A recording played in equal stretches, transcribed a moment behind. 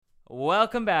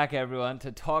Welcome back, everyone,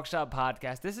 to Talk Shop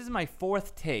Podcast. This is my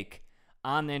fourth take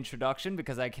on the introduction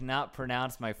because I cannot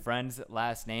pronounce my friend's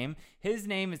last name. His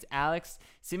name is Alex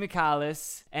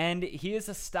Simikalis, and he is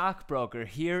a stockbroker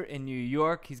here in New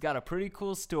York. He's got a pretty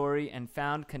cool story and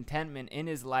found contentment in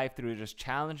his life through just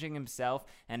challenging himself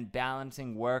and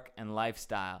balancing work and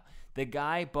lifestyle. The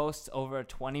guy boasts over a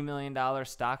 $20 million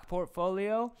stock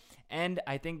portfolio, and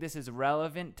I think this is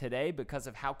relevant today because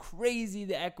of how crazy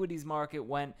the equities market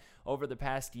went over the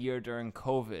past year during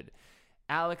COVID.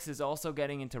 Alex is also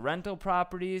getting into rental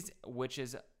properties, which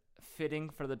is fitting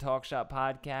for the Talk Shop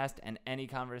Podcast and any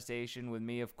conversation with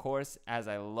me, of course, as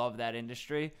I love that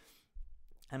industry.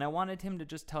 And I wanted him to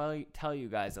just tell you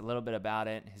guys a little bit about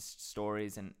it, his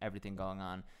stories, and everything going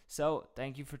on. So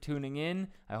thank you for tuning in.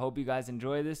 I hope you guys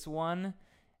enjoy this one,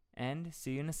 and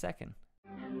see you in a second.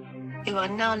 You are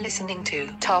now listening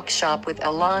to Talk Shop with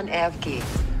Alon Avgi.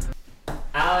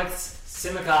 Alex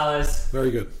Simikalis.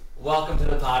 Very good. Welcome to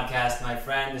the podcast, my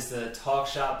friend. This is the Talk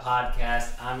Shop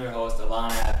Podcast. I'm your host,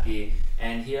 Alon Avgi,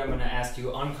 and here I'm going to ask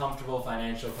you uncomfortable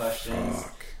financial questions.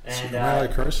 Fuck. And am I allowed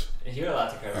to curse? You're allowed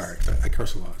to curse. All right, I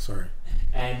curse a lot, sorry.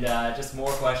 And just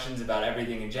more questions about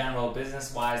everything in general,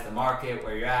 business-wise, the market,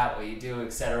 where you're at, what you do,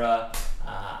 etc.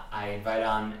 I invite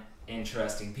on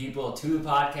interesting people to the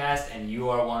podcast, and you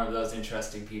are one of those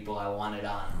interesting people I wanted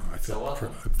on. I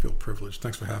feel privileged.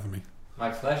 Thanks for having me.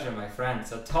 My pleasure, my friend.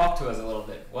 So talk to us a little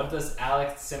bit. What does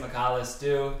Alex Simikalis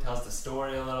do? Tell us the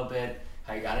story a little bit,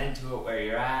 how you got into it, where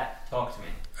you're at. Talk to me.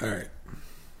 All right.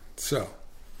 So,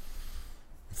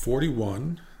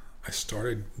 41, I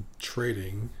started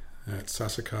trading at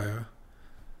Sasakaya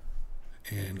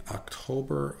in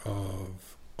October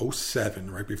of 2007,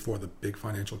 right before the big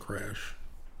financial crash.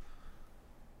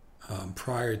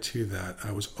 Prior to that,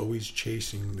 I was always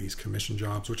chasing these commission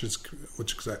jobs,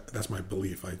 that's my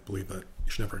belief. I believe that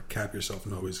you should never cap yourself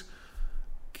and always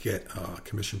get a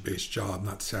commission-based job,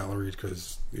 not salaried,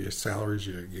 because your salaries,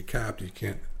 you're capped. You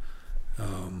can't,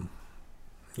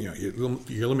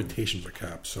 your limitations are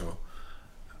capped. So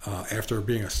after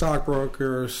being a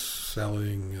stockbroker,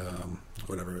 selling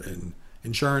whatever, in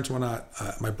insurance and whatnot,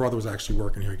 my brother was actually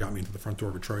working here. He got me into the front door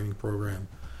of a training program.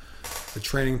 The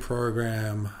training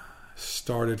program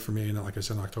started for me, like I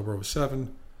said, in October of 2007.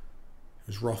 It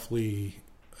was roughly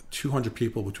 200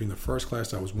 people between the first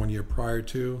class I was 1 year prior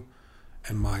to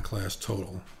and my class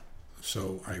total.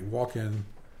 So I walk in,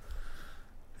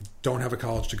 don't have a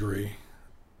college degree,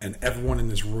 and everyone in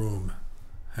this room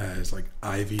has like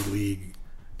Ivy League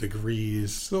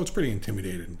degrees, so it's pretty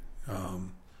intimidating.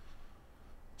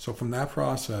 So from that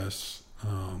process,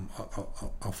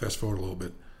 I'll fast forward a little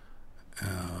bit.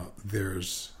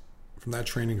 From that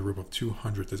training group of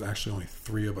 200, there's actually only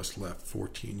 3 of us left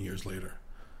 14 years later.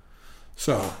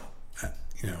 So,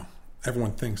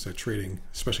 everyone thinks that trading,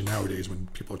 especially nowadays when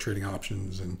people are trading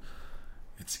options and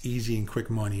it's easy and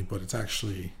quick money, but it's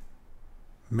actually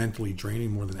mentally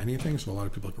draining more than anything. So a lot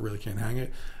of people really can't hang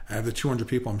it. Out of the 200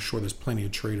 people, I'm sure there's plenty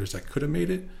of traders that could have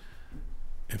made it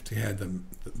if they had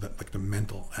the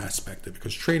mental aspect of it.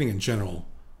 Because trading in general,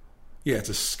 yeah, it's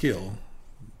a skill,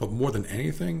 but more than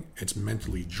anything, it's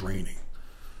mentally draining.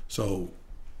 So,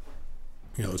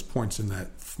 there's points in that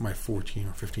my 14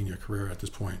 or 15 year career at this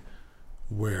point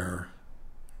where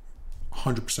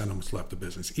 100% almost left the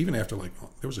business. Even after there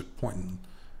was a point in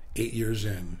 8 years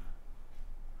in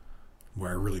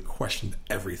where I really questioned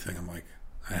everything. I'm like,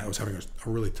 I was having a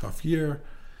really tough year.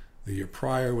 The year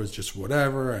prior was just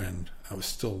whatever, and I was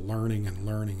still learning,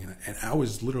 and I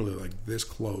was literally like this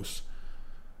close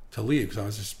to leave because I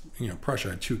was just, pressure.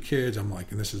 I had 2 kids. I'm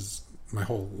like, and this is, my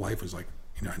whole life was like,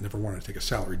 I never wanted to take a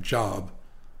salaried job,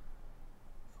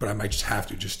 but I might just have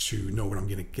to, just to know what I'm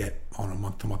going to get on a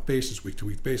month-to-month basis,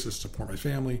 week-to-week basis, support my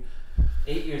family.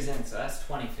 8 years in, so that's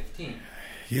 2015.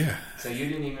 Yeah. So you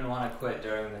didn't even want to quit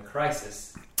during the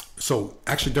crisis. So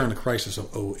actually during the crisis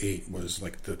of 2008 was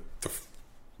like the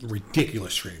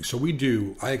ridiculous trading. So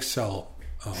I excel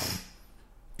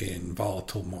in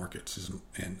volatile markets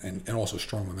and also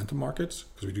strong momentum markets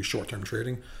because we do short-term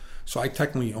trading. So I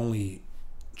technically only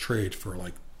trade for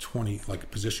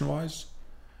position-wise,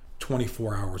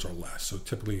 24 hours or less. So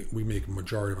typically we make a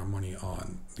majority of our money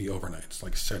on the overnights,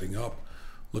 like setting up,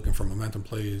 looking for momentum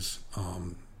plays,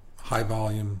 high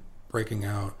volume, breaking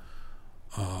out,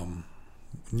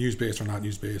 news-based or not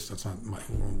news-based. That's not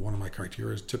one of my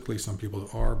criteria. Typically some people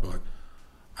are, but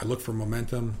I look for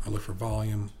momentum, I look for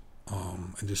volume,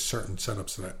 and just certain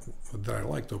setups that I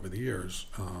liked over the years.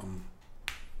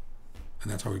 And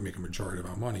that's how we make a majority of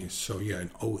our money. So yeah, in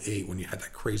 2008, when you had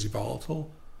that crazy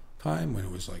volatile time, when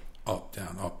it was like up,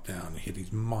 down, you hit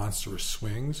these monstrous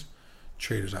swings,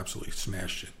 traders absolutely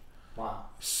smashed it. Wow.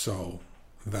 So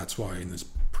that's why in this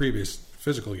previous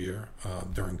physical year,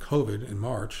 during COVID in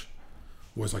March,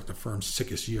 was like the firm's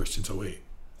sickest year since '08.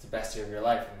 It's the best year of your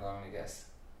life, I'm going to guess.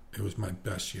 It was my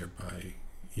best year by,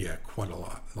 quite a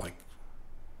lot. Like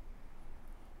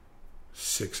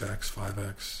 6x,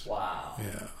 5x. Wow.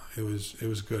 Yeah, it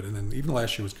was good. And then even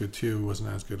last year was good too. It wasn't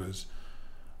as good as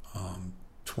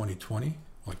 2020.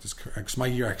 Like this, because my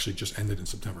year actually just ended in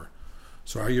September.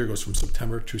 So our year goes from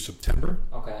September to September.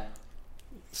 Okay.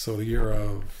 So the year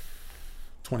of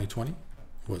 2020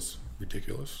 was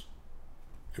ridiculous.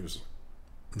 It was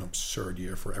an absurd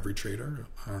year for every trader.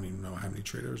 I don't even know how many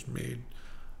traders made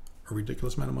a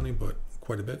ridiculous amount of money, but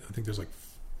quite a bit. I think there's like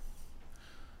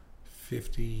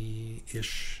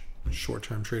 50-ish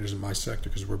short-term traders in my sector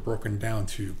because we're broken down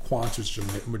to quants, which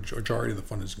is a majority of the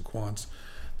fund is in quants.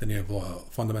 Then you have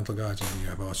fundamental guys, and then you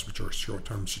have us, which are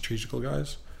short-term strategical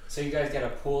guys. So you guys get a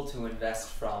pool to invest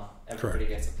from. Everybody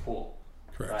Correct. gets a pool.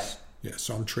 Correct. Right. Yeah.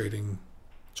 So I'm trading.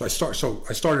 So I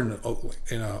started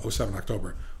in 07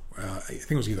 October. I think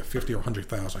it was either 50 or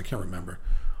 100,000. I can't remember.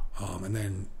 And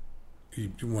then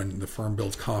when the firm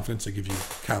builds confidence, they give you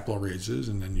capital raises,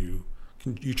 and then you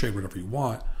trade whatever you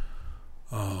want.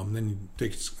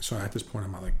 So at this point,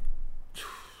 I'm at like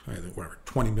whatever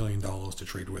 $20 million to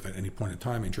trade with at any point in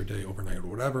time, intraday, overnight, or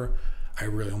whatever. I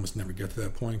really almost never get to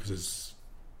that point because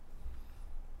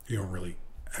you don't really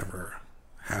ever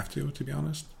have to be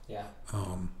honest. Yeah.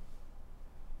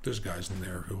 There's guys in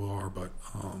there who are, but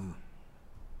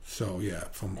so yeah.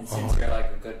 And since you're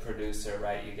like a good producer,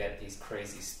 right, you get these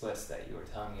crazy splits that you were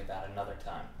telling me about another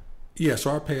time. Yeah.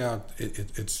 So our payout,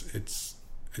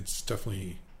 it's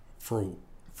definitely for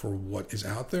what is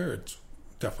out there. It's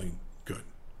definitely good.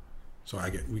 So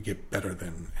we get better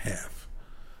than half,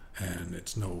 and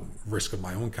it's no risk of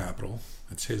my own capital.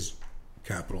 It's his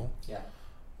capital. Yeah.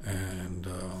 And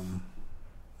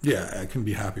I couldn't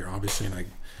be happier, obviously. And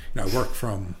I work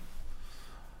from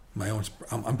my own.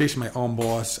 I'm basically my own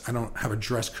boss. I don't have a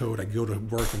dress code. I go to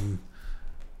work and,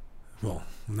 well,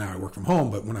 now I work from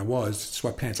home. But when I was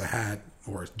sweatpants, a hat,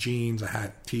 or jeans, a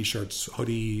hat, t-shirts,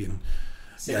 hoodie, and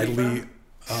City firm?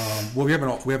 Well, we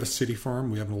have a city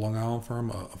firm. We have a Long Island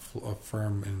firm, a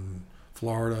firm in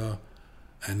Florida,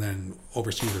 and then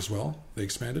overseas as well. They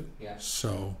expanded. Yeah.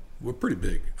 So we're pretty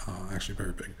big, actually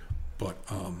very big. But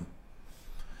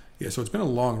so it's been a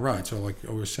long ride. So like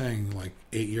I was saying, like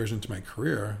 8 years into my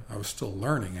career, I was still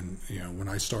learning. And when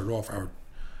I started off,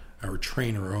 our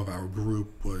trainer of our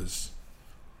group was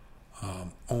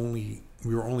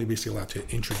we were only basically allowed to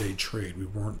intraday trade. We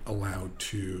weren't allowed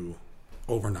to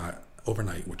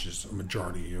overnight, which is a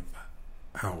majority of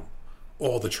how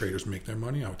all the traders make their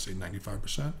money. I would say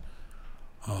 95%.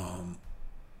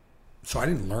 So I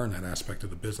didn't learn that aspect of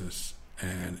the business,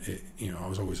 and I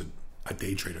was always a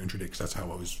day trader, intraday, because that's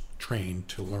how I was trained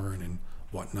to learn and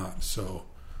whatnot. So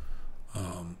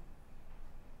I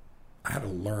had to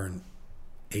learn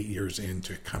 8 years in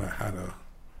to kind of how to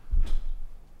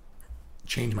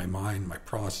change my mind, my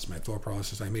process, my thought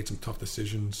process. I made some tough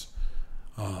decisions,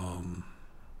 and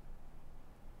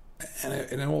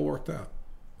it all worked out.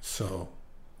 So,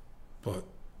 but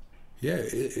yeah,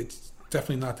 it's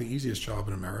definitely not the easiest job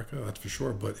in America, that's for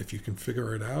sure. But if you can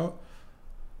figure it out,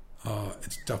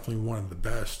 it's definitely one of the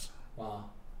best. Wow.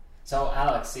 So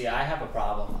Alex, see, I have a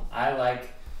problem. I like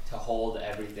to hold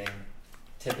everything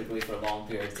typically for long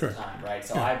periods of time, right?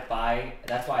 So I buy,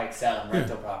 that's why I excel in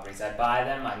rental properties. I buy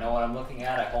them, I know what I'm looking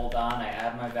at, I hold on, I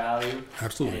add my value.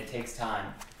 Absolutely. And it takes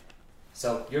time.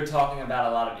 So you're talking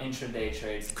about a lot of intraday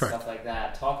trades and stuff like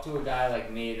that. Talk to a guy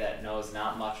like me that knows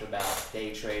not much about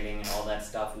day trading and all that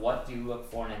stuff. What do you look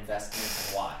for in investments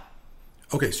and why?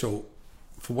 Okay, so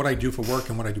for what I do for work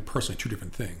and what I do personally, two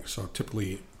different things. So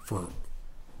typically for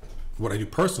what I do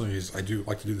personally is I do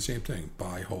like to do the same thing,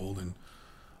 buy, hold, and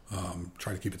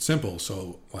try to keep it simple.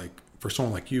 So like for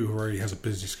someone like you who already has a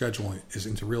busy schedule and is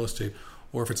into real estate,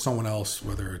 or if it's someone else,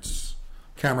 whether it's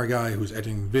camera guy who's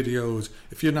editing videos,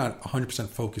 if you're not 100%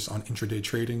 focused on intraday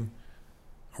trading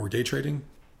or day trading,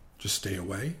 just stay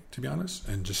away, to be honest,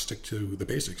 and just stick to the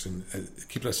basics and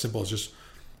keep it as simple as just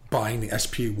buying the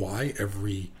SPY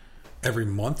every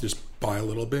month. Just buy a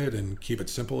little bit and keep it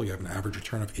simple. You have an average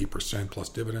return of 8% plus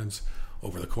dividends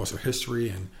over the course of history,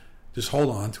 and just hold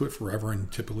on to it forever,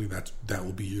 and typically that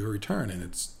will be your return. And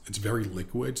it's very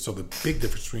liquid. So the big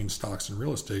difference between stocks and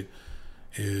real estate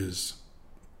is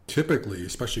typically,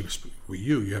 especially with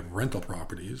you have rental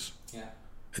properties. Yeah.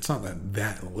 It's not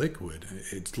that liquid.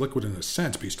 It's liquid in a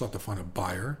sense, but you still have to find a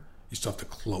buyer. You still have to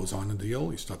close on the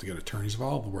deal. You still have to get attorneys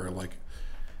involved. Where like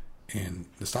in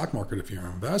the stock market, if you're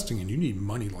investing and you need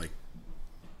money like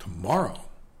tomorrow,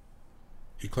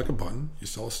 You click a button, you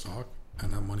sell a stock,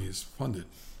 and that money is funded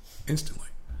instantly.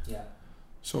 Yeah.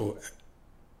 So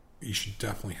you should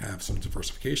definitely have some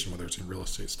diversification, whether it's in real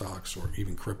estate stocks or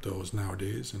even cryptos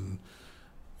nowadays. And,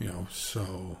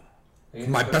 so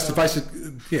my best advice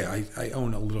is, I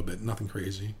own a little bit, nothing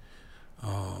crazy.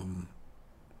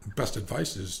 Best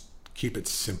advice is keep it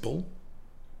simple.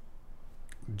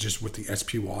 Just with the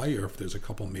SPY, or if there's a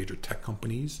couple major tech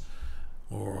companies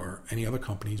or any other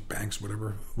companies, banks,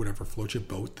 whatever floats your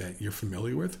boat that you're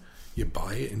familiar with, you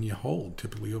buy it and you hold.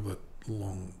 Typically over the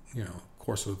long,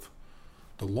 course of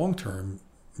the long term,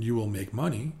 you will make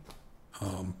money.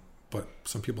 But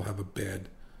some people have a bad,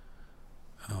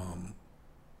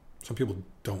 some people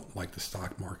don't like the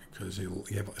stock market because you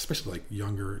have, especially like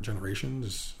younger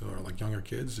generations or like younger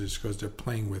kids, is because they're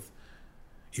playing with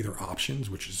either options,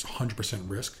 which is 100%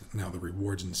 risk. Now the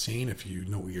reward's insane. If you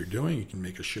know what you're doing, you can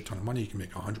make a shit ton of money. You can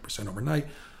make 100% overnight,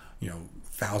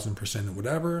 1,000% or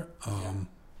whatever.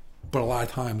 But a lot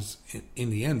of times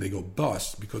in the end, they go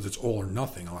bust because it's all or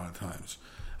nothing a lot of times.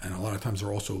 And a lot of times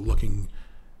they're also looking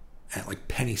at like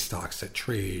penny stocks that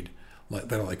trade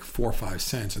that are like 4 or 5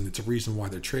 cents. And it's a reason why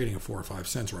they're trading at 4 or 5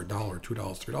 cents or $1 or $2,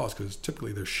 $3, because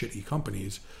typically they're shitty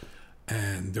companies.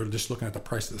 And they're just looking at the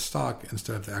price of the stock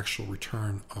instead of the actual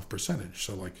return of percentage.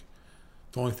 So, like,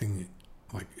 the only thing,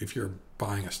 like, if you're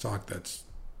buying a stock that's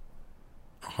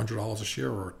 $100 a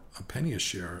share or a penny a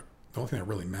share, the only thing that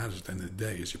really matters at the end of the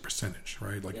day is your percentage,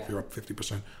 right? Like, if you're up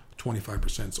 50%,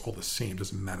 25%, it's all the same. It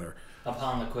doesn't matter.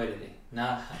 Upon liquidity,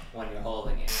 not when you're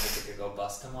holding it, because it could go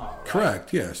bust tomorrow, right?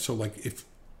 Correct, yeah. So, like,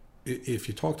 if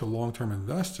you talk to long-term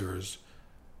investors,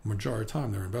 majority of the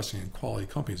time they're investing in quality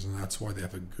companies, and that's why they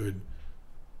have a good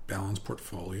balanced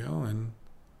portfolio. And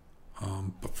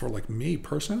but for like me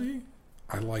personally,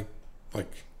 I like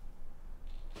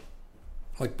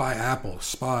buy Apple,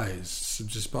 SPYs. So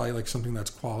just buy like something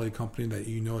that's quality company that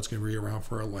it's going to be around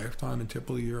for a lifetime, and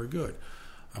typically you're good.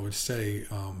 I would say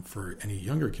for any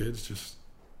younger kids, just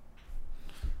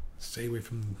stay away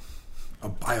from a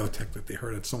biotech that they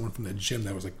heard at someone from the gym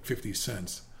that was like 50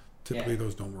 cents. Typically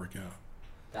those don't work out.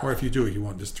 Or if you do it, you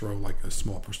want to just throw like a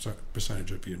small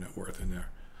percentage of your net worth in there.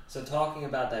 So talking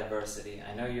about diversity,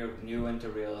 I know you're new into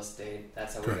real estate.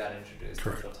 That's how we got introduced,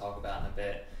 which we'll talk about in a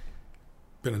bit.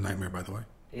 Been a nightmare, by the way.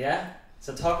 Yeah?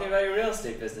 So talking about your real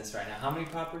estate business right now, how many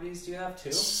properties do you have?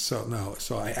 2?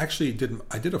 So I actually did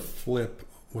a flip,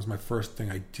 was my first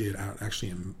thing I did out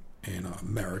actually in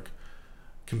Merrick.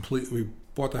 We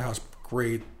bought the house,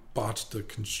 great, botched the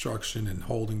construction and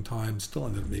holding time, still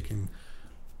ended up making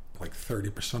like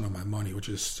 30% of my money, which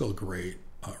is still great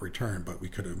return, but we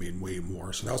could have made way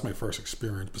more. So that was my first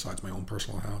experience besides my own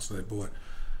personal house that I bought.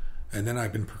 And then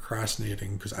I've been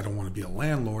procrastinating because I don't want to be a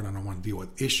landlord. I don't want to deal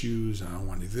with issues, and I don't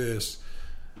want to do this.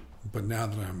 But now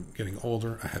that I'm getting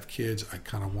older, I have kids, I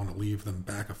kind of want to leave them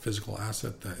back a physical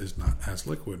asset that is not as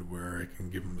liquid, where I can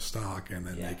give them a stock and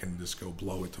then they can just go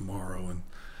blow it tomorrow. And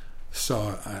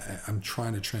so I'm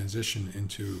trying to transition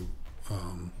into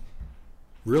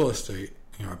real estate.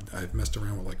 I've messed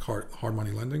around with like hard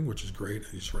money lending, which is great.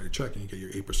 You just write a check and you get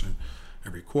your 8%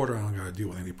 every quarter. I don't got to deal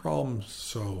with any problems.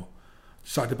 So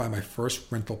decided to buy my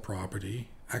first rental property,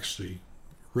 actually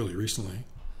really recently,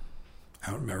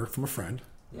 out in Merrick from a friend.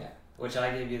 Yeah, which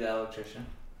I gave you the electrician.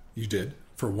 You did,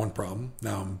 for one problem.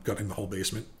 Now I'm gutting the whole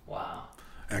basement. Wow.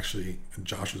 Actually,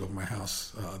 Josh was over my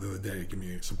house the other day, give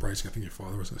me some pricing. I think your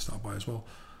father was going to stop by as well.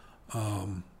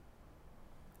 And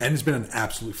it's been an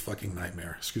absolute fucking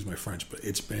nightmare. Excuse my French, but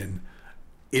it's been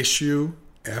issue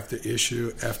after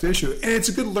issue after issue. And it's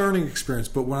a good learning experience.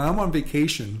 But when I'm on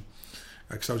vacation,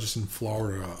 because I was just in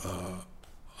Florida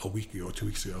a week ago, 2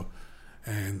 weeks ago,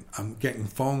 and I'm getting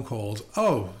phone calls.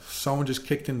 Oh, someone just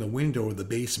kicked in the window of the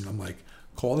basement. I'm like,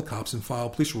 call the cops and file a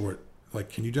police report.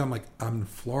 Like, can you do? I'm like, I'm in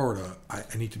Florida. I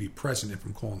need to be present if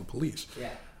I'm calling the police.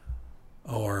 Yeah.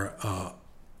 Or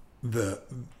the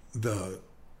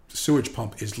sewage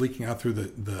pump is leaking out through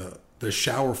the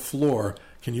shower floor.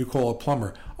 Can you call a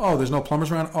plumber? Oh, there's no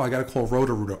plumbers around? Oh, I got to call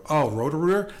Roto-Rooter. Oh,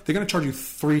 Roto-Rooter? They're going to charge you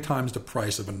 3 times the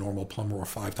price of a normal plumber, or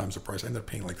 5 times the price. I ended up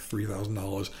paying like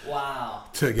 $3,000. Wow.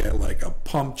 To get like a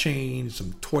pump change,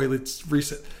 some toilets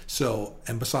reset. So,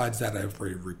 and besides that, I've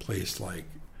already replaced like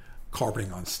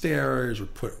carpeting on stairs, or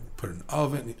put an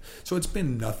oven. So it's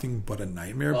been nothing but a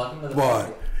nightmare.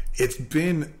 But it's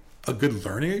been a good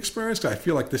learning experience, because I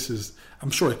feel like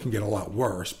I'm sure it can get a lot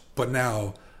worse. But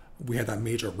now, we had that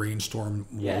major rainstorm,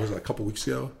 what was it, a couple weeks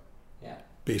ago? Yeah.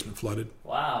 Basement flooded.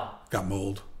 Wow. Got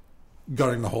mold.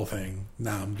 Gutting the whole thing.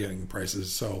 Now I'm getting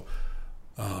prices. So,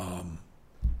 at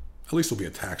least there'll be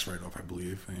a tax write-off, I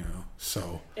believe.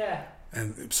 So. Yeah.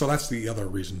 And so that's the other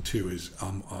reason too, is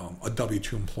I'm a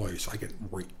W-2 employee, so I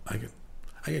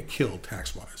get killed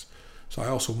tax wise. So I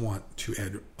also want to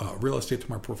add real estate to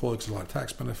my portfolio because there's a lot of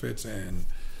tax benefits, and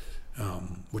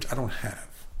which I don't have.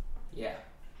 Yeah.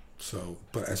 So,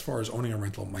 but as far as owning a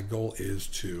rental, my goal is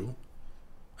to,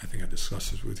 I think I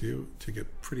discussed this with you, to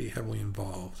get pretty heavily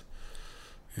involved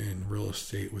in real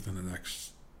estate within the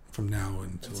next, from now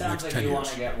until the next 10 years. It sounds like you want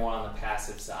to get more on the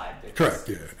passive side. Correct,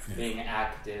 yeah. Being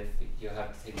active, you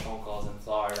have to take phone calls in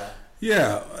Florida.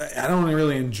 Yeah, I don't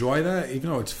really enjoy that,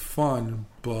 even though it's fun,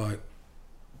 but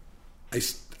I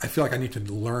feel like I need to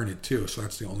learn it too, so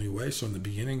that's the only way. So in the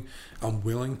beginning, I'm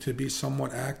willing to be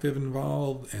somewhat active,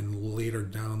 involved, and later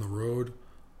down the road,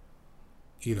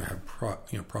 either have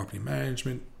property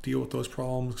management deal with those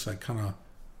problems. Because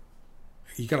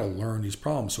you got to learn these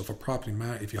problems. So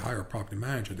if you hire a property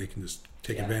manager, they can just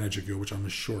take advantage of you, which I'm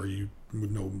sure you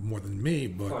would know more than me.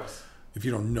 But if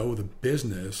you don't know the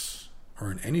business,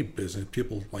 or in any business,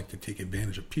 people like to take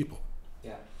advantage of people.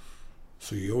 Yeah.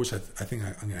 So you always have.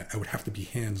 I would have to be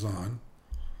hands-on.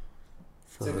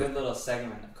 It's a good little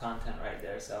segment of content right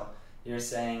there. So you're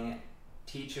saying,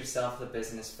 teach yourself the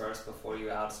business first before you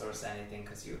outsource anything,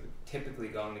 because you're typically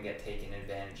going to get taken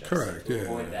advantage of. Correct. So to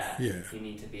avoid that, you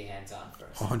need to be hands-on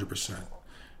first. 100%.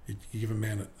 You give a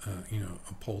man,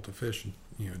 a pole to fish,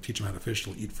 and teach him how to fish.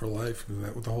 He'll eat for life. Is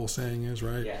that what the whole saying is,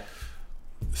 right? Yeah.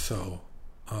 So,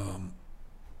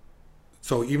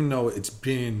 so even though it's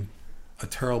been a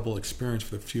terrible experience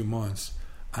for the few months,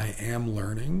 I am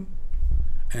learning,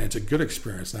 and it's a good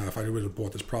experience. Now, if I would have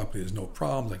bought this property, there's no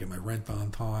problems. I get my rent on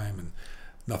time, and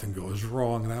nothing goes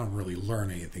wrong, and I don't really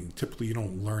learn anything. Typically, you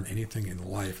don't learn anything in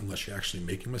life unless you're actually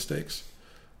making mistakes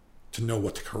to know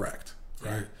what to correct,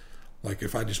 right? Like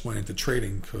if I just went into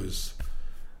trading because,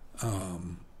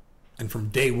 and from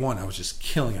day one, I was just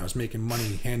killing. I was making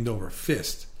money hand over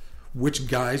fist. Which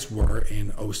guys were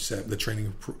in 07, the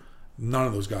training, none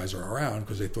of those guys are around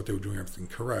because they thought they were doing everything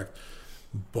correct.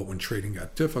 But when trading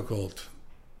got difficult,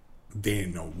 they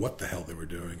didn't know what the hell they were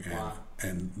doing,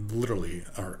 and literally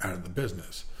are out of the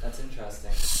business. That's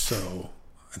interesting. So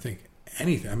I think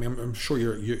anything, I mean, I'm sure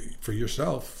you're for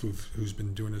yourself, who's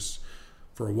been doing this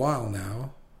for a while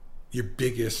now, your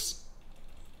biggest,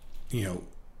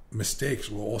 mistakes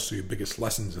were also your biggest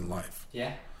lessons in life.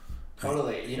 Yeah,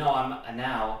 totally. I'm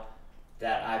now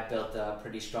that I've built a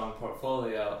pretty strong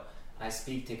portfolio, I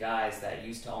speak to guys that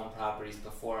used to own properties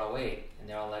before 08, and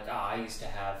they're all like, I used to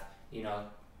have,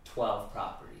 12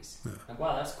 properties. Yeah. Like,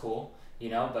 wow, that's cool.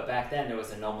 But back then there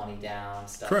was a no money down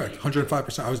stuff. Correct,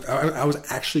 105%. I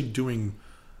was actually doing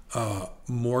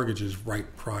mortgages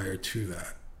right prior to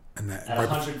that. And that at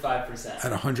 105%.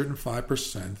 At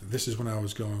 105%. This is when I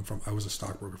was I was a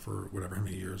stockbroker for whatever, how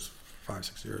many years,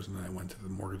 5-6 years, and then I went to the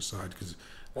mortgage side because.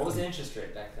 What was the interest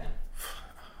rate back then?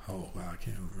 Oh wow, I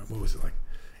can't remember. What was it, like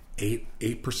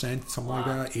 8%, something like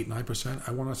that, 8-9%,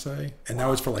 I want to say. And that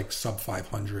was for like sub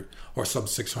 500 or sub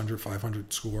 600,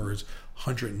 500 scores,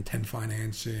 110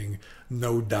 financing,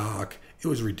 no doc. It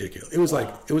was ridiculous. It was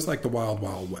like the wild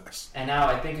west. And now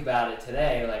I think about it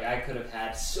today, like I could have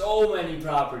had so many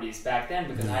properties back then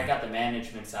because I got the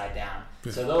management side down.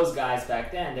 Yeah. So those guys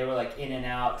back then, they were like in and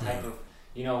out type of,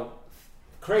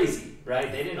 crazy,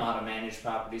 right? They didn't know how to manage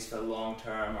properties for the long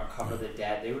term or cover the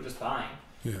debt. They were just buying.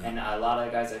 Yeah. And a lot of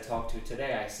the guys I talk to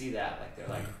today, I see that. Like they're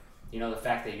like, the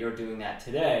fact that you're doing that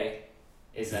today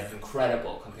is like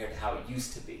incredible compared to how it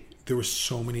used to be. There were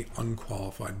so many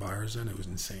unqualified buyers then, it was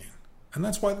insane. And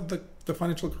that's why the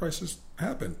financial crisis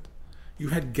happened. You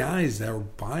had guys that were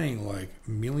buying like $1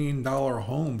 million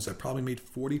homes that probably made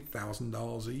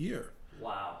 $40,000 a year.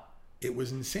 Wow. It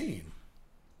was insane.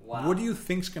 Wow. What do you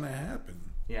think's going to happen?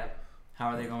 Yeah. How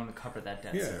are they going to cover that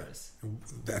debt service?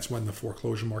 That's when the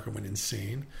foreclosure market went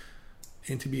insane.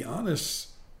 And to be honest,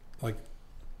 like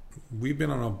we've been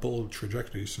on a bull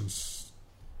trajectory since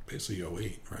basically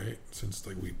 08, right? Since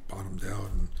like we bottomed out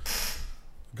and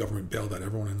the government bailed out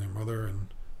everyone and their mother. And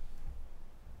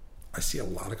I see a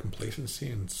lot of complacency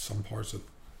in some parts of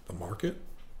the market,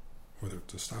 whether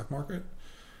it's the stock market.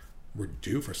 We're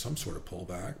due for some sort of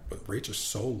pullback, but rates are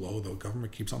so low, the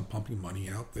government keeps on pumping money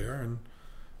out there, and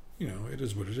it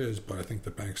is what it is. But I think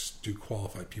the banks do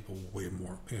qualify people way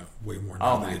more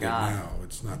now than they did now.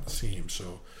 It's not the same.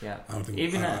 So I don't think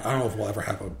I don't know if we'll ever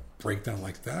have a breakdown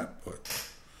like that. But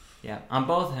on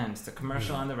both ends, the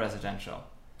commercial and the residential.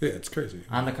 Yeah, it's crazy.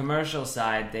 On the commercial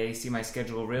side, they see my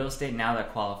schedule of real estate. Now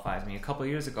that qualifies me. A couple of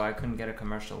years ago, I couldn't get a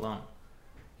commercial loan.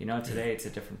 Today it's a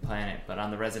different planet. But on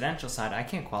the residential side, I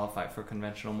can't qualify for a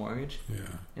conventional mortgage. Yeah.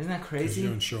 Isn't that crazy? You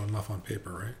don't show enough on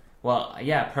paper, right? Well,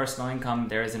 yeah, personal income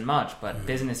there isn't much, but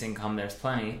business income there's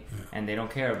plenty, and they don't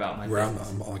care about my Where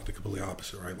business. I'm like the completely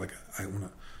opposite, right? Like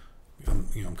I'm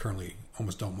currently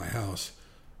almost done with my house,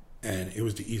 and it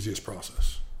was the easiest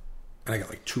process, and I got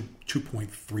like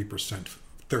 2.3%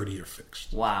 30-year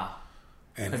fixed. Wow.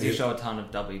 And Because you show a ton of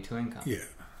W-2 income. Yeah.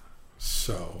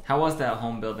 So How was that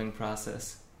home building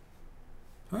process?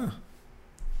 it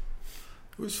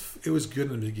was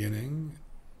good in the beginning,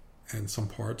 and some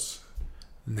parts.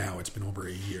 Now it's been over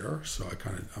a year, so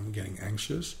I'm getting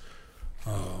anxious.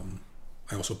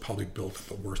 I also probably built at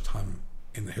the worst time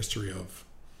in the history of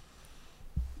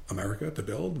America to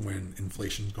build, when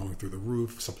inflation's going through the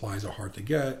roof, supplies are hard to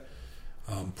get,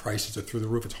 prices are through the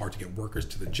roof. It's hard to get workers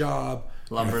to the job.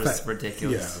 Lumber's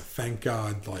ridiculous. Yeah, thank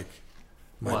God. Like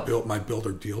my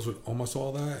builder deals with almost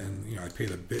all that, and I pay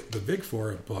the vig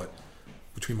for it. But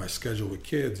between my schedule with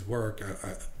kids, work,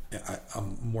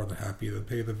 I'm more than happy to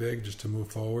pay the vig just to move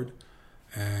forward,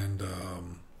 and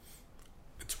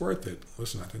it's worth it.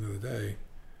 Listen, at the end of the day,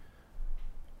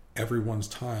 everyone's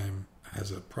time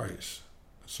has a price.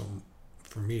 So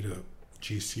for me to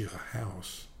GC a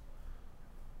house,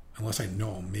 unless I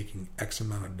know I'm making X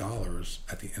amount of dollars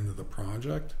at the end of the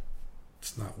project,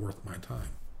 it's not worth my time.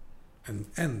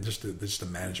 And just the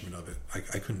management of it,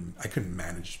 I couldn't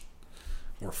manage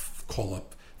or call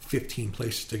up 15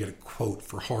 places to get a quote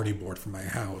for hardy board for my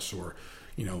house, or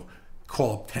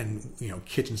call up 10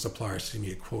 kitchen suppliers to give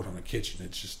me a quote on a kitchen.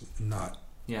 It's just not.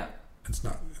 Yeah. It's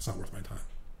not worth my time.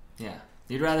 Yeah.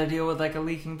 You'd rather deal with like a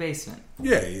leaking basement.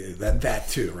 Yeah, that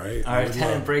too, right? Or a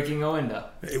tenant breaking a window.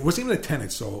 It wasn't even a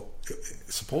tenant, so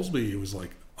supposedly it was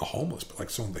like a homeless, but like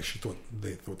someone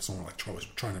they thought someone like was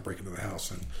trying to break into the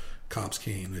house, and cops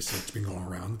came. They said it's been going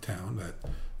around the town that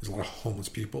there's a lot of homeless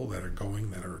people that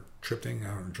are tripping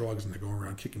out on drugs, and they're going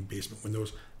around kicking basement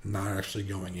windows, not actually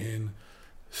going in.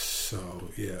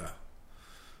 So yeah,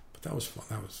 but that was fun.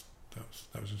 That was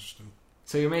interesting.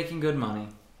 So you're making good money.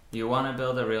 You want to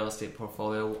build a real estate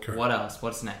portfolio. Correct. What else?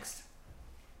 What's next?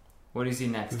 What do you see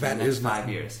next? That in the next is 5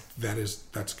 years.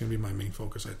 That's going to be my main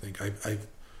focus. I think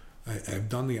I've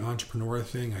done the entrepreneur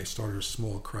thing. I started a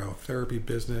small cryotherapy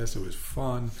business. It was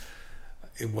fun.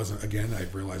 It wasn't. Again, I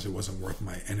realized it wasn't worth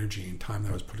my energy and time that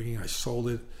I was putting in. I sold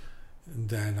it, and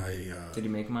then Did you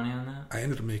make money on that? I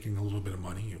ended up making a little bit of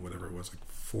money, whatever it was, like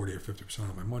 40 or 50%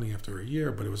 of my money after a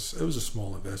year. But it was a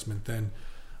small investment. Then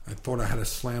I thought I had a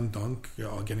slam dunk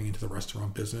getting into the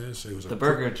restaurant business. It was the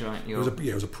burger joint. It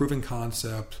was a proven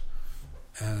concept,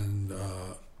 and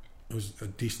it was a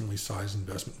decently sized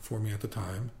investment for me at the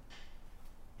time.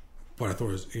 But I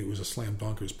thought it was a slam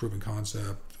dunk. It was a proven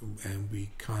concept, and we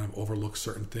kind of overlooked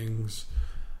certain things.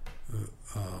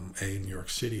 New York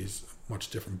City is a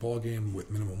much different ballgame with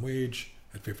minimum wage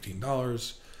at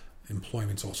 $15.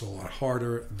 Employment's also a lot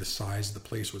harder. The size of the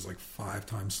place was like 5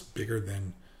 times bigger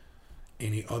than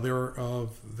any other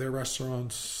of their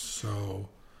restaurants. So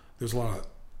there's a lot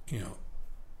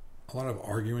of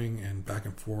arguing and back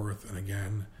and forth. And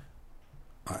again,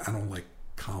 I don't like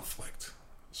conflict.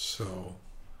 So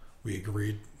we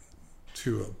agreed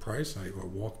to a price. I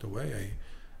walked away.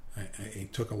 I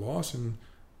took a loss, and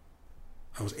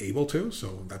I was able to.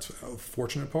 So that's a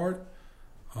fortunate part.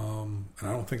 And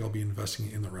I don't think I'll be investing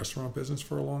in the restaurant business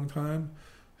for a long time.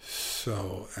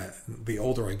 So the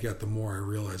older I get, the more I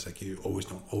realize like you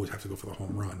don't always have to go for the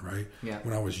home run, right? Yeah.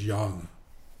 When I was young,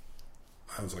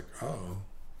 I was like, I'm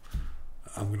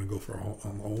always gonna go for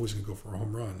a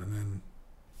home run, and then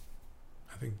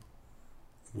I think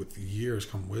with the years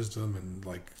come wisdom, and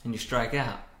you strike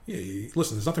out. Yeah,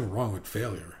 listen, there's nothing wrong with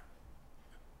failure,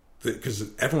 because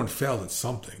everyone failed at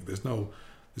something. There's no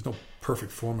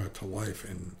perfect formula to life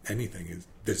in anything.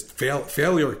 There's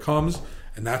failure comes,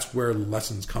 and that's where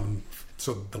lessons come.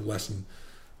 So the lesson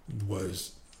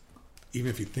was, even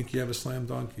if you think you have a slam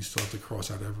dunk, you still have to cross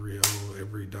out every O,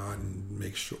 every dot, and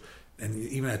make sure. And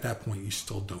even at that point, you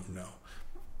still don't know.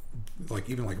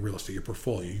 Even like real estate, your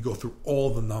portfolio, you go through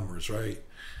all the numbers, right?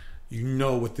 You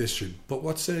know what this should. But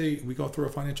let's say we go through a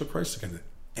financial crisis again,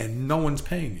 and no one's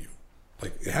paying you.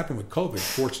 Like it happened with COVID.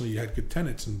 Fortunately, you had good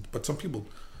tenants, but some people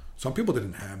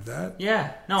didn't have that.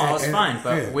 Yeah, no, it was fine.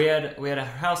 But we had a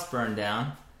house burned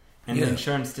down, and the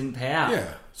insurance didn't pay out.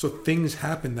 Yeah, so things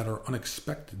happen that are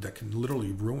unexpected that can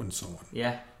literally ruin someone.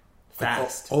 Yeah,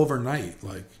 fast, overnight.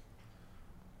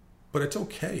 But it's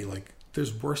okay.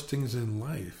 There's worse things in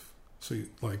life. So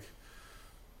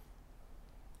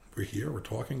we're here, we're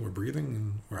talking, we're breathing,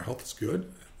 and our health is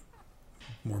good.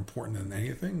 More important than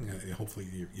anything. Hopefully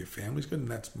your family's good, and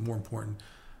that's more important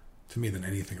to me than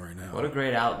anything right now. What a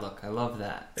great outlook. I love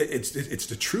that. It's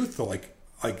the truth though.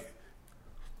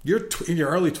 you're in your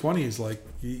early 20s, like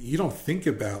you don't think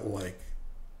about like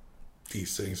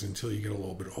these things until you get a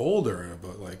little bit older.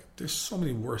 But like, there's so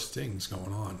many worse things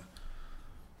going on.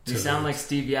 You sound like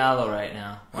Steve Yallo right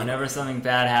now. Whenever something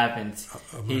bad happens,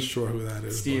 I'm not sure who that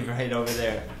is. Steve, right over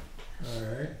there. All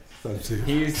right.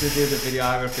 He used to do the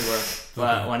videography work,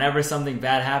 but whenever something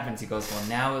bad happens, he goes, "Well,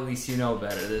 now at least you know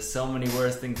better. There's so many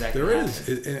worse things that can happen."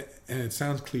 There is, and it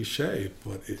sounds cliche,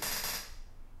 but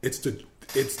it's.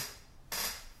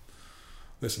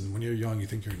 Listen, when you're young, you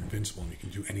think you're invincible and you can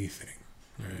do anything,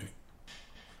 right?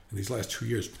 In these last 2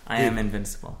 years, I am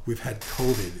invincible. We've had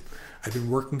COVID. I've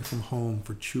been working from home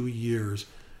for 2 years.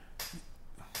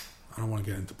 I don't want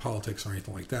to get into politics or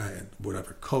anything like that, and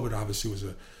whatever. COVID obviously was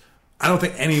I don't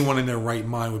think anyone in their right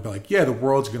mind would be like, yeah, the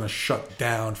world's going to shut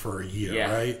down for a year,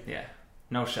 right? Yeah,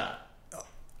 no shot.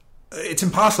 It's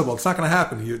impossible. It's not going to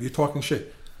happen. You're talking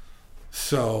shit.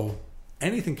 So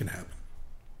anything can happen.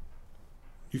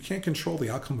 You can't control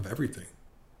the outcome of everything.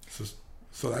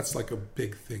 So that's like a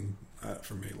big thing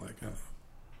for me. Like, I don't know.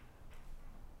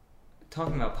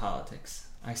 Talking about politics,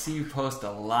 I see you post a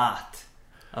lot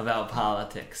about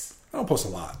politics. I don't post a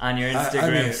lot. On your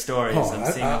Instagram stories, I'm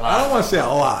seeing a lot. I don't want to say a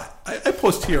lot. I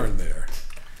post here and there.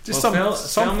 Just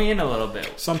fill me in a little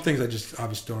bit. Some things I just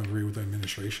obviously don't agree with the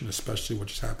administration, especially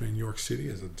what's happening in New York City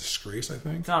is a disgrace, I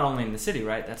think. It's not only in the city,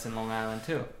 right? That's in Long Island,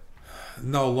 too.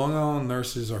 No, Long Island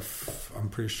nurses are, I'm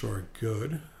pretty sure,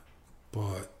 good,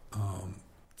 but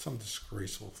some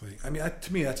disgraceful thing. I mean,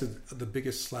 to me, that's the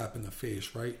biggest slap in the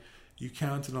face, right? You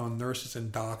counted on nurses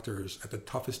and doctors at the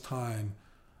toughest time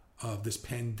of this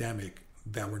pandemic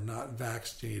that were not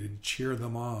vaccinated, cheer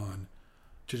them on,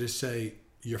 to just say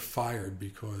you're fired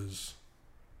because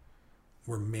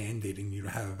we're mandating you to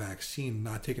have a vaccine,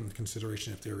 not taking into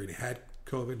consideration if they already had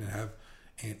COVID and have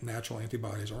natural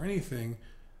antibodies or anything,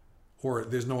 or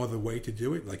there's no other way to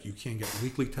do it. Like, you can't get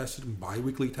weekly tested and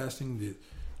bi-weekly testing.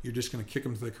 You're just going to kick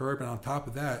them to the curb. And on top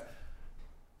of that,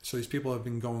 so these people have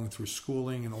been going through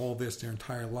schooling and all this their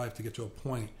entire life to get to a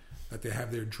point that they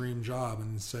have their dream job,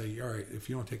 and say, all right, if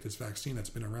you don't take this vaccine that's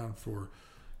been around for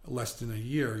less than a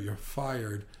year, you're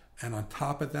fired. And on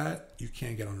top of that, you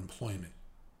can't get unemployment.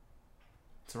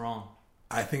 It's wrong.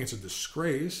 I think it's a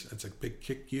disgrace. It's a big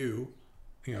kick you,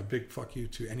 big fuck you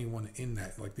to anyone in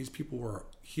that. Like, these people were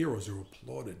heroes. They were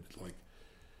applauded. Like,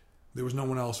 there was no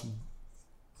one else.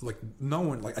 Like, no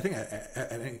one. Like, I think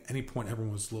at any point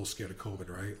everyone was a little scared of COVID,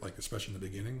 right? Like, especially in the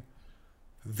beginning.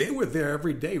 They were there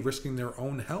every day risking their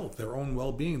own health, their own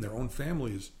well-being, their own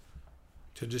families,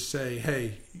 to just say,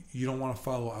 hey, you don't want to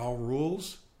follow our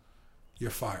rules, you're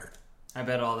fired. I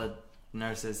bet all the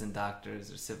nurses and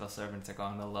doctors or civil servants are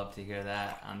going to love to hear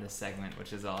that on this segment,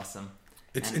 which is awesome.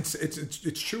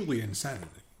 It's truly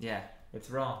insanity. Yeah, it's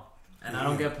wrong. And I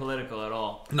don't get political at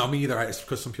all. No, me either. It's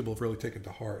because some people have really taken it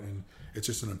to heart, and it's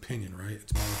just an opinion, right?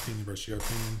 It's my opinion versus your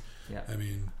opinion. Yeah. I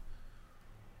mean,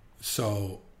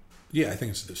 so... yeah, I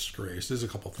think it's a disgrace. There's a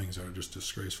couple things that are just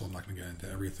disgraceful. I'm not going to get into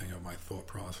everything of my thought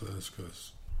process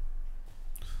because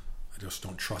I just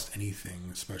don't trust anything,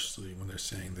 especially when they're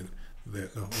saying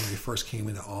that when they first came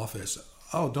into office,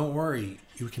 oh, don't worry,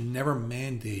 you can never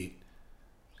mandate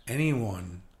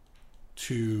anyone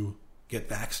to get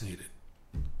vaccinated.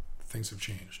 Things have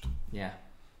changed. Yeah.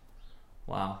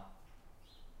 Wow.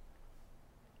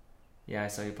 Yeah, I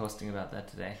saw you posting about that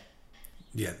today.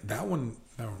 Yeah, that one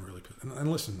really.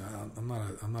 And listen, I'm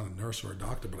not a nurse or a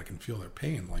doctor, but I can feel their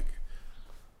pain. Like,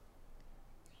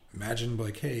 imagine,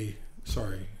 like, hey,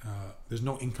 sorry, there's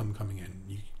no income coming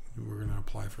in. We're going to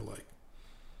apply for like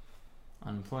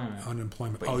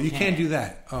unemployment. But you can't do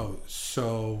that. Oh,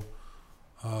 so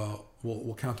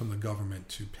we'll count on the government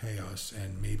to pay us,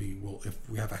 and maybe if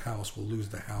we have a house, we'll lose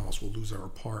the house, we'll lose our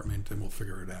apartment, and we'll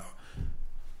figure it out.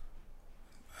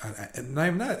 And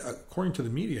I'm not, according to the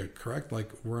media, correct?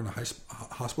 Like, we're in a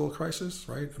hospital crisis,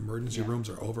 right? Emergency rooms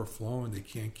are overflowing; they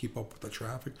can't keep up with the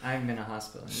traffic. I haven't been in a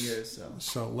hospital in years,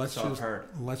 so let's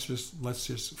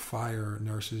just fire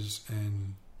nurses,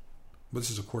 but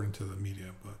this is according to the media.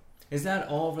 But is that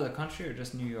all over the country or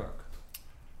just New York?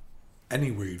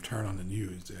 Anywhere you turn on the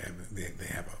news, they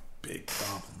have a big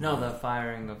problem. No, the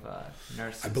firing of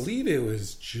nurses. I believe it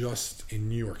was just in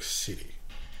New York City.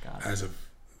 Got it. As of,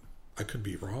 I could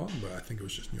be wrong, but I think it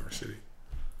was just New York City.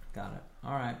 Got it.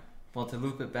 All right. Well, to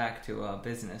loop it back to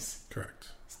business. Correct.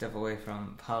 Step away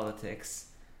from politics.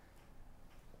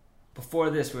 Before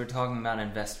this, we were talking about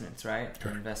investments, right?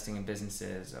 Correct. Investing in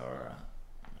businesses or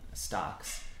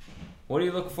stocks. What do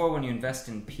you look for when you invest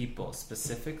in people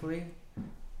specifically?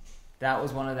 That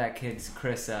was one of that kid's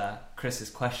Chris's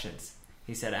questions.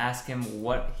 He said, ask him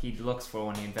what he looks for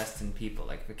when he invests in people.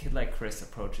 Like, if a kid like Chris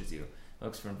approaches you,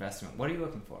 looks for investment, what are you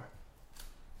looking for?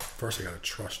 First, I got to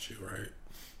trust you, right?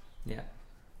 Yeah.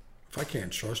 If I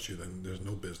can't trust you, then there's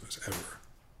no business ever.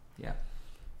 Yeah.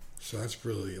 So that's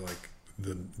really like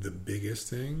the biggest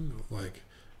thing. Like,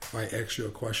 if I ask you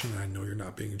a question and I know you're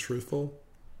not being truthful,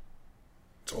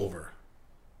 it's over.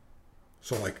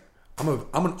 So like, I'm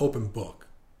an open book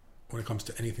when it comes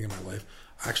to anything in my life.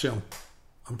 Actually,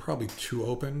 I'm probably too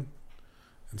open.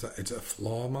 It's a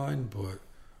flaw of mine, but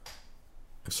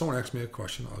if someone asks me a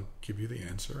question, I'll give you the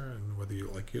answer, and whether you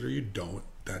like it or you don't,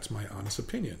 that's my honest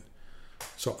opinion.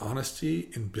 So honesty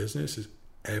in business is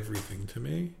everything to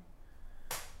me,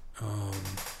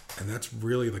 and that's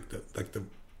really like the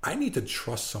I need to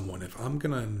trust someone. If I'm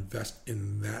gonna invest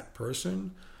in that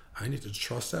person, I need to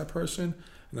trust that person,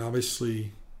 and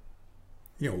obviously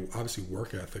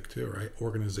work ethic too, right?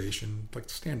 Organization, like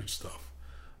standard stuff,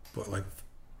 but like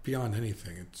beyond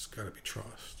anything, it's got to be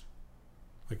trust.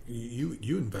 Like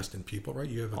you invest in people, right?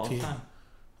 You have a All team. the time.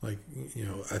 Like,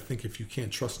 I think if you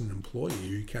can't trust an employee,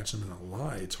 you catch them in a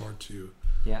lie. It's hard to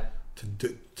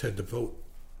devote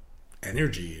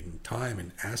energy and time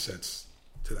and assets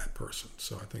to that person.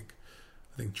 So I think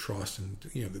trust and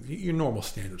your normal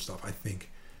standard stuff. I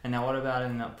think. And now, what about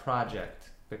in a project?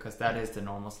 Because that is the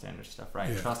normal standard stuff, right?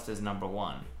 Yeah. Trust is number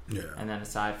one. Yeah. And then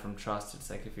aside from trust, it's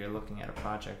like if you're looking at a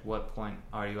project, what point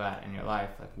are you at in your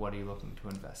life? Like, what are you looking to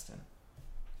invest in?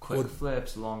 Quick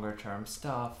flips, longer term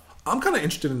stuff. I'm kind of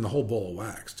interested in the whole ball of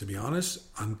wax, to be honest.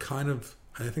 I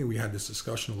think we had this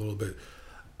discussion a little bit.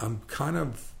 I'm kind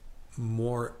of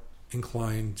more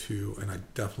inclined to, and I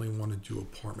definitely want to do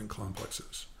apartment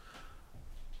complexes.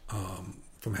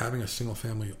 From having a single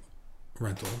family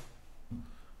rental,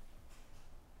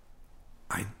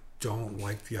 I don't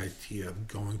like the idea of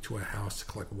going to a house to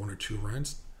collect one or two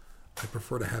rents. I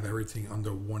prefer to have everything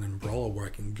under one umbrella where I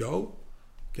can go,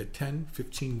 get 10,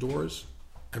 15 doors,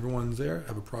 everyone's there,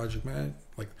 have a project man.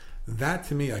 Like that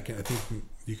to me, I think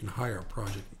you can hire a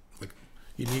project. Like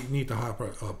you need to hire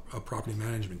a property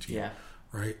management team,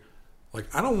 right?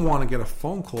 Like I don't want to get a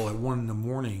phone call at 1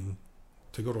 a.m.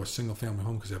 to go to a single family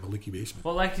home because they have a leaky basement.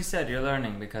 Well, like you said, you're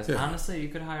learning because honestly, you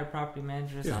could hire property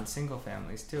managers on single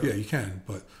families too. Yeah, you can,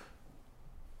 but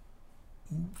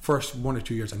first 1 or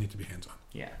 2 years, I need to be hands on.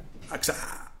 Yeah,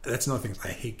 that's another thing.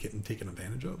 I hate getting taken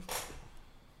advantage of.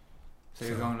 So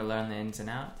you're going to learn the ins and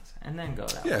outs and then go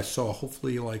that way. Yeah, so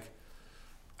hopefully,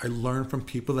 I learn from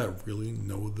people that really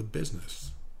know the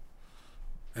business.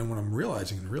 And what I'm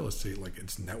realizing in real estate,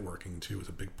 it's networking too is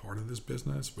a big part of this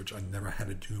business, which I never had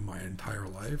to do my entire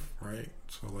life, right?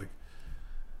 So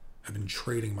I've been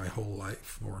trading my whole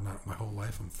life, or not my whole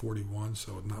life. I'm 41,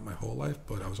 so not my whole life,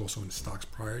 but I was also in stocks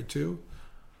prior to.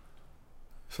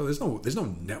 So there's no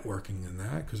networking in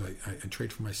that because I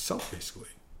trade for myself basically.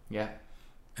 Yeah.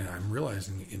 And I'm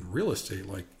realizing in real estate,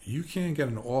 you can't get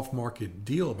an off-market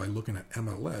deal by looking at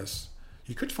MLS.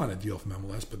 You could find a deal from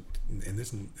MLS, but in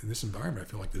this environment,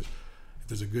 I feel like if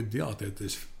there's a good deal out there,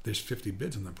 there's 50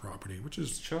 bids on the property, which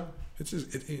is sure.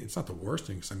 It's not the worst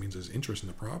thing because that means there's interest in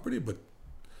the property, but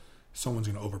someone's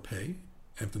going to overpay,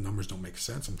 and if the numbers don't make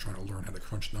sense, I'm trying to learn how to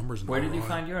crunch numbers. Where did you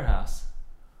find your house?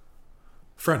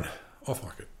 Friend,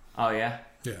 off-market. Oh yeah.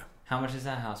 Yeah. How much is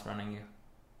that house running you?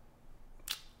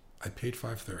 I paid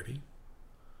 $530,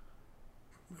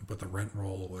 but the rent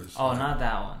roll was. Oh, not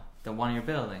that one. The one you're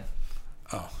building.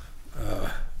 Oh,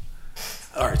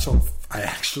 all right. So I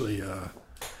actually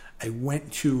I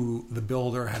went to the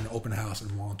builder, had an open house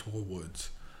in Montour Woods,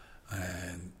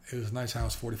 and it was a nice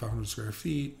house, 4,500 square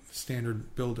feet.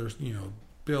 Standard builders,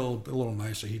 build a little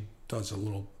nicer. He does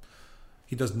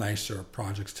nicer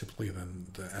projects typically than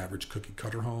the average cookie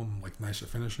cutter home, nicer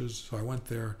finishes. So I went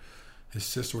there. His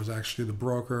sister was actually the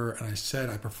broker, and I said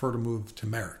I prefer to move to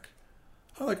Merrick.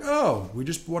 I'm like, oh, we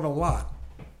just bought a lot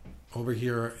over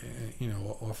here,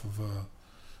 off of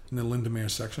in the Lindemeyer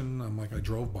section. I'm like, I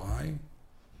drove by.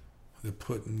 They're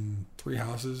putting 3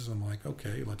 houses. I'm like,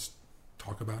 okay, let's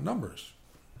talk about numbers.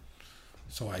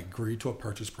 So I agreed to a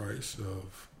purchase price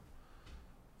of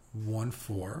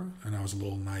 1.4, and I was a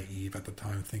little naive at the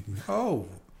time, thinking,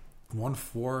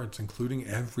 1.4, it's including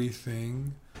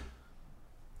everything.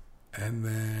 And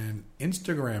then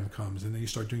Instagram comes, and then you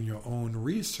start doing your own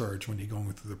research when you're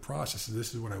going through the process. So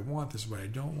this is what I want, this is what I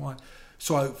don't want.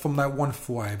 So from that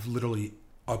 1.4, I've literally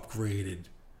upgraded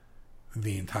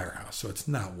the entire house. So it's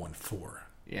not 1.4.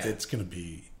 Yeah. It's going to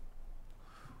be,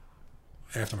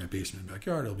 after my basement and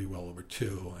backyard, it'll be well over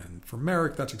 2. And for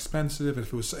Merrick, that's expensive. If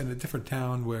it was in a different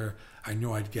town where I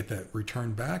knew I'd get that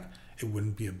return back, it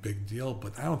wouldn't be a big deal.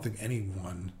 But I don't think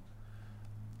anyone,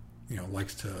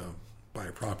 likes to buy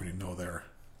a property and know they're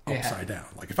upside down.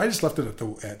 Like if I just left it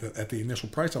at the initial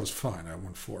price, I was fine. I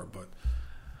went for it, but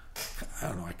I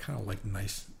don't know. I kind of like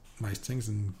nice things,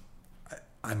 and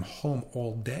I'm home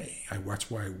all day.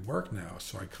 That's where I work now,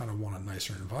 so I kind of want a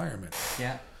nicer environment.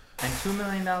 Yeah. And $2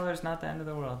 million, not the end of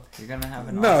the world. You're gonna have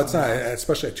an No, awesome it's not. house.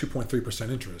 Especially at 2.3%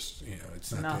 interest. You know,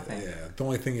 it's not. Nothing. The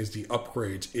only thing is the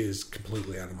upgrades is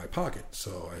completely out of my pocket.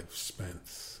 So I've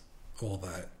spent all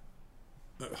that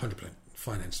 100%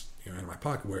 finance, out of my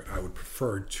pocket. Where I would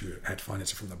prefer to had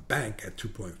finance it from the bank at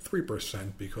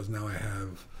 2.3% because now I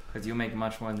have. Because you make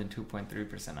much more than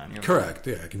 2.3% on your. Correct.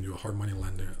 Yeah, I can do a hard money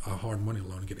loan,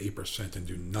 and get 8% and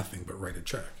do nothing but write a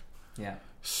check. Yeah.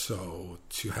 So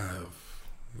to have,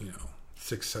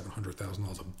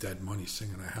 $600,000-$700,000 of dead money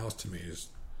sitting in a house to me is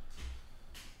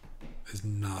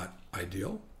not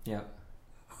ideal. Yep.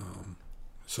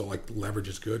 So like leverage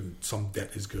is good, and some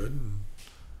debt is good, and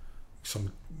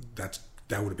that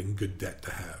would have been good debt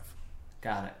to have.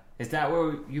 Got it. Is that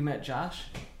where you met Josh?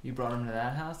 You brought him to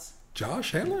that house?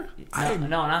 Josh Handler? No,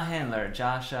 not Handler.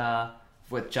 Josh.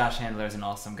 With Josh Handler is an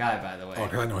awesome guy, by the way.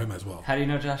 Oh, I know him as well. How do you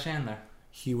know Josh Handler?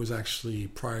 He was actually,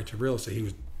 prior to real estate, he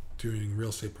was doing real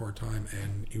estate part-time,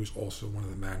 and he was also one of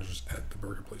the managers at the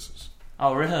burger places.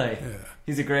 Oh, really? Yeah.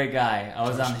 He's a great guy. I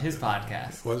was Josh, on his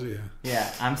podcast. Was he? Yeah.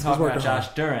 Yeah, I'm talking about Josh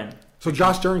Duran. So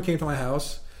Josh Duran came to my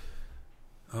house.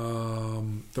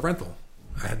 The rental.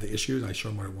 I had the issues. I showed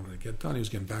him what I wanted to get done. He was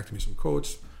getting back to me some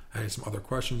quotes. I had some other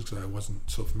questions because I wasn't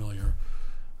so familiar.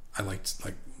 I liked,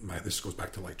 this goes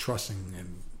back to trusting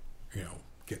and,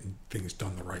 getting things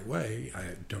done the right way.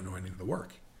 I don't know any of the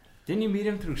work. Didn't you meet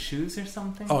him through shoes or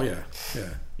something? Oh yeah.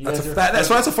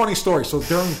 That's a funny story. So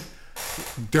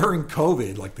during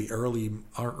COVID, like the early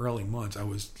months, I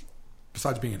was,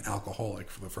 besides being an alcoholic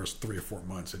for the first 3 or 4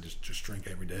 months, I just drink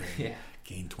every day. Yeah.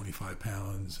 Gained 25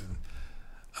 pounds, and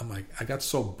I'm like, I got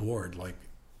so bored,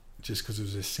 just because it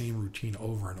was the same routine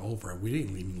over and over, and we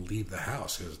didn't even leave the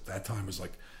house because that time was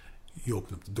like, you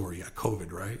open up the door, you got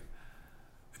COVID, right?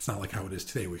 It's not like how it is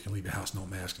today. We can leave the house, no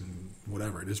mask, and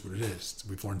whatever. It is what it is.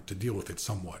 We've learned to deal with it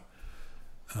somewhat.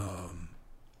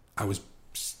 I was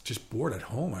just bored at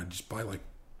home. I'd just buy like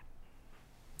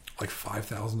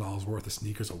 $5,000 worth of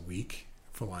sneakers a week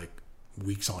for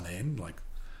weeks on end,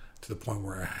 to the point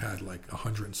where I had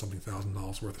 $100 and something thousand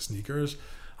worth of sneakers.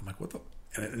 I'm like, what the?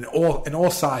 And in all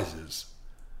sizes.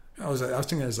 I was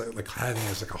thinking as having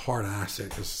as a hard asset,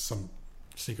 because some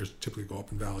sneakers typically go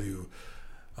up in value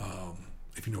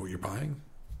if you know what you're buying.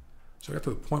 So I got to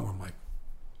the point where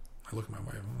I look at my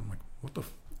wife and I'm like, what the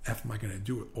F am I going to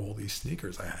do with all these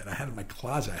sneakers I had? I had in my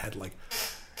closet,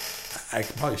 I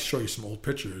could probably show you some old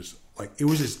pictures. It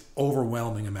was this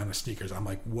overwhelming amount of sneakers. I'm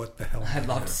like, what the hell? I'd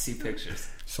love to see pictures.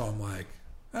 So I'm like,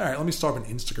 all right, let me start an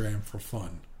Instagram for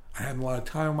fun. I had a lot of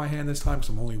time on my hand this time because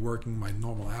I'm only working my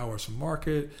normal hours from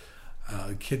market.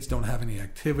 Kids don't have any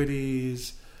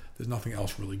activities. There's nothing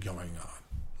else really going on.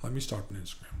 Let me start an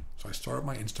Instagram. So I started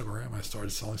my Instagram. I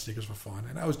started selling sneakers for fun.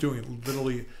 And I was doing it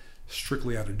literally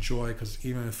strictly out of joy, because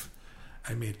even if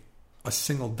I made a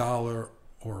single dollar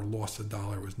or lost a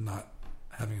dollar, it was not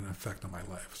having an effect on my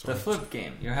life. So the flip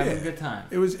game. You're having a good time.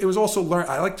 It was also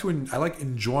I like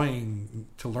enjoying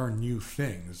to learn new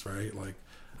things, right? I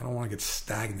don't want to get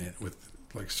stagnant with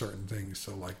certain things.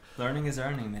 So learning is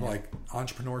earning, man.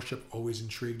 Entrepreneurship always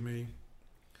intrigued me.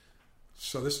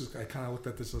 So I kind of looked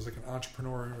at this as an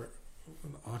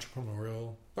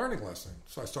entrepreneurial learning lesson.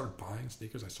 So I started buying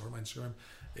sneakers. I started my Instagram.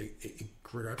 It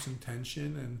grabbed some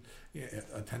attention,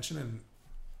 and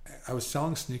I was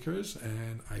selling sneakers,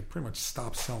 and I pretty much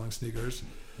stopped selling sneakers,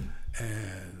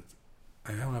 and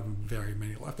I don't have very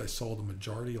many left. I sold the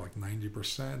majority,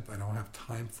 90%. I don't have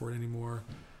time for it anymore.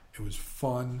 It was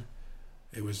fun.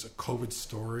 It was a COVID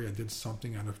story. I did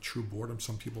something out of true boredom.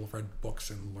 Some people have read books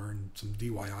and learned some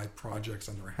DIY projects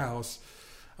on their house.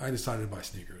 I decided to buy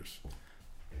sneakers.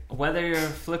 Whether you're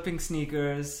flipping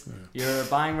sneakers, you're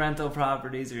buying rental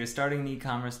properties, or you're starting an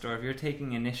e-commerce store, if you're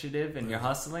taking initiative and you're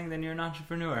hustling, then you're an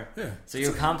entrepreneur. Yeah. So you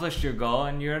accomplished your goal,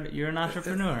 and you're an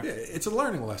entrepreneur. Yeah, it's a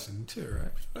learning lesson too,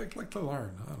 right? I like to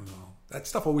learn. I don't know. That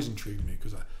stuff always intrigued me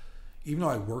because even though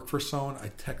I work for someone,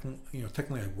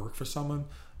 technically I work for someone,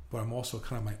 but I'm also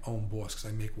kind of my own boss because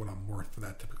I make what I'm worth for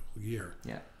that typical year.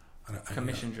 Yeah.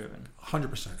 Commission driven.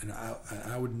 100%. And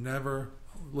I would never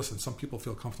listen. Some people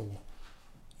feel comfortable,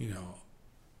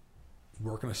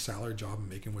 working a salary job and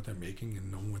making what they're making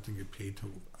and knowing what they get paid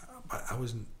to. I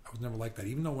was never like that.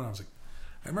 Even though I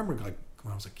remember when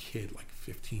I was a kid,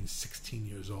 15, 16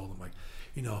 years old, I'm like,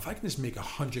 if I can just make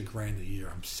 $100,000 a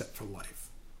year, I'm set for life.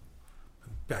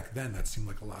 And back then, that seemed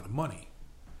like a lot of money.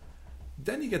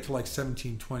 Then you get to like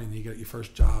 17, 20, and you get your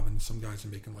first job, and some guys are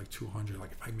making like 200.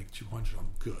 Like, if I make 200, I'm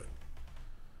good.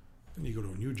 Then you go to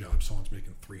a new job, someone's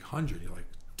making 300. You're like,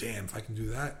 damn, if I can do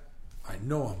that, I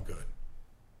know I'm good.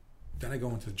 Then I go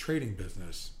into the trading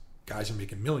business. Guys are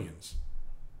making millions.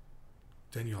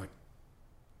 Then you're like,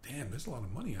 damn, there's a lot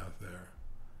of money out there.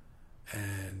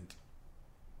 And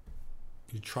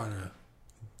you try to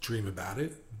dream about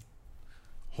it.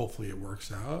 Hopefully it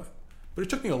works out. But it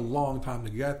took me a long time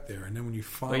to get there. And then when you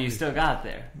finally... But you still got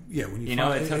there. Yeah, when you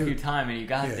know, it took you time and you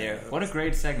got there. What a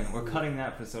great segment. We're cutting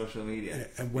that for social media. Yeah,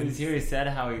 and when he said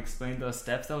how he explained those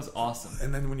steps, that was awesome.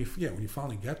 And then when you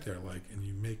finally get there, like, and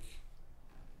you make,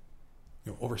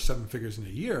 you know, over 7 figures in a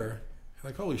year,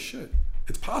 you're like, holy shit,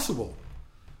 it's possible.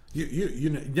 You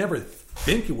never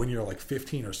think it when you're like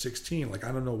 15 or 16. Like,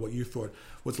 I don't know what you thought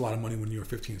was a lot of money when you were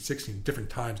 15 and 16. Different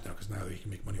times now, because now you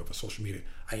can make money off of social media.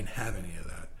 I didn't have any of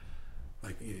that.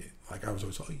 Like I was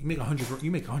always, you make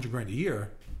 $100 grand a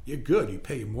year, you're good. You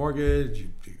pay your mortgage,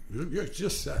 you're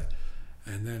just set.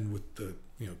 And then with the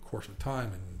course of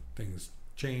time and things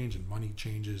change and money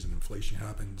changes and inflation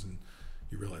happens, and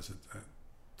you realize that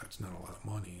that's not a lot of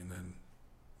money. And then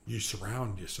you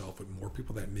surround yourself with more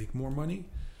people that make more money.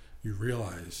 You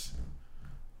realize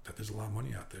that there's a lot of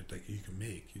money out there that you can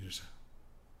make. You just,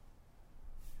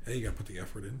 you got to put the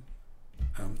effort in.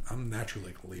 I'm naturally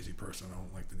like a lazy person. I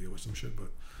don't like to deal with some shit,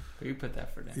 but you put the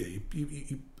effort in.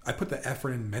 Yeah, I put the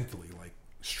effort in mentally, like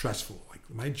stressful. Like,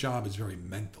 my job is very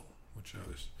mental, which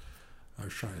I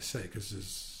was trying to say, because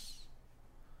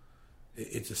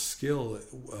it's a skill,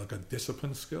 like a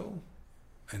discipline skill,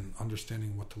 and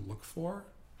understanding what to look for,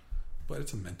 but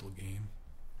it's a mental game.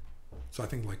 So I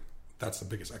think like that's the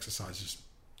biggest exercise, just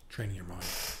training your mind.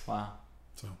 Wow.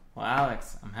 So, well,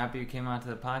 Alex, I'm happy you came out to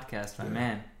the podcast, my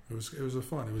man. It was a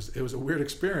fun. It was a weird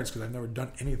experience because I've never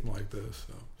done anything like this.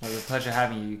 So. It was a pleasure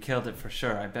having you. You killed it for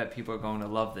sure. I bet people are going to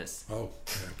love this. Oh,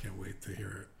 yeah, I can't wait to hear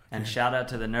it. And shout out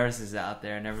to the nurses out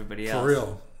there and everybody else. For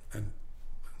real. And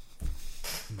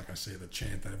I'm not going to say the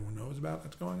chant that everyone knows about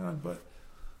that's going on, but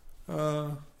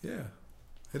yeah,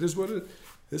 it is what it is.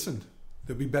 Listen,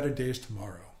 there'll be better days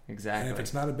tomorrow. Exactly. And if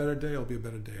it's not a better day, it'll be a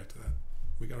better day after that.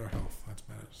 We got our health. That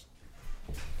matters.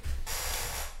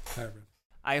 Hi, everyone.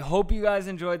 I hope you guys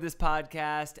enjoyed this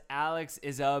podcast. Alex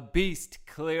is a beast,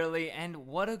 clearly, and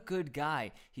what a good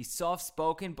guy. He's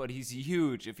soft-spoken, but he's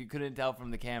huge, if you couldn't tell from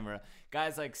the camera.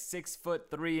 Guy's like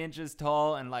 6'3"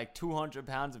 tall and like 200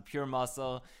 pounds of pure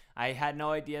muscle. I had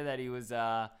no idea that he was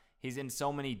he's in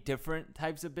so many different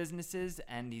types of businesses,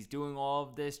 and he's doing all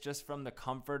of this just from the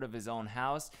comfort of his own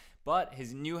house. But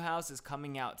his new house is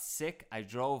coming out sick. I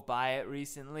drove by it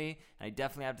recently, and I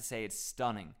definitely have to say it's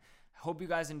stunning. Hope you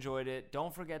guys enjoyed it.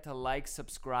 Don't forget to like,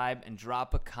 subscribe, and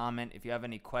drop a comment if you have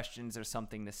any questions or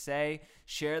something to say.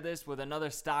 Share this with another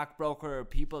stockbroker or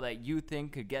people that you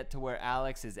think could get to where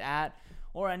Alex is at,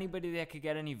 or anybody that could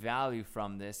get any value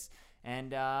from this.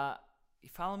 And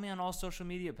follow me on all social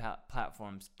media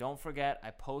platforms. Don't forget,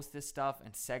 I post this stuff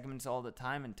and segments all the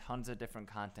time and tons of different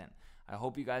content. I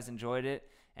hope you guys enjoyed it,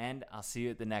 and I'll see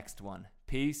you at the next one.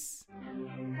 Peace.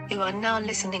 You are now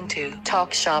listening to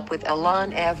Talk Shop with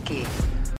Alon Avgi.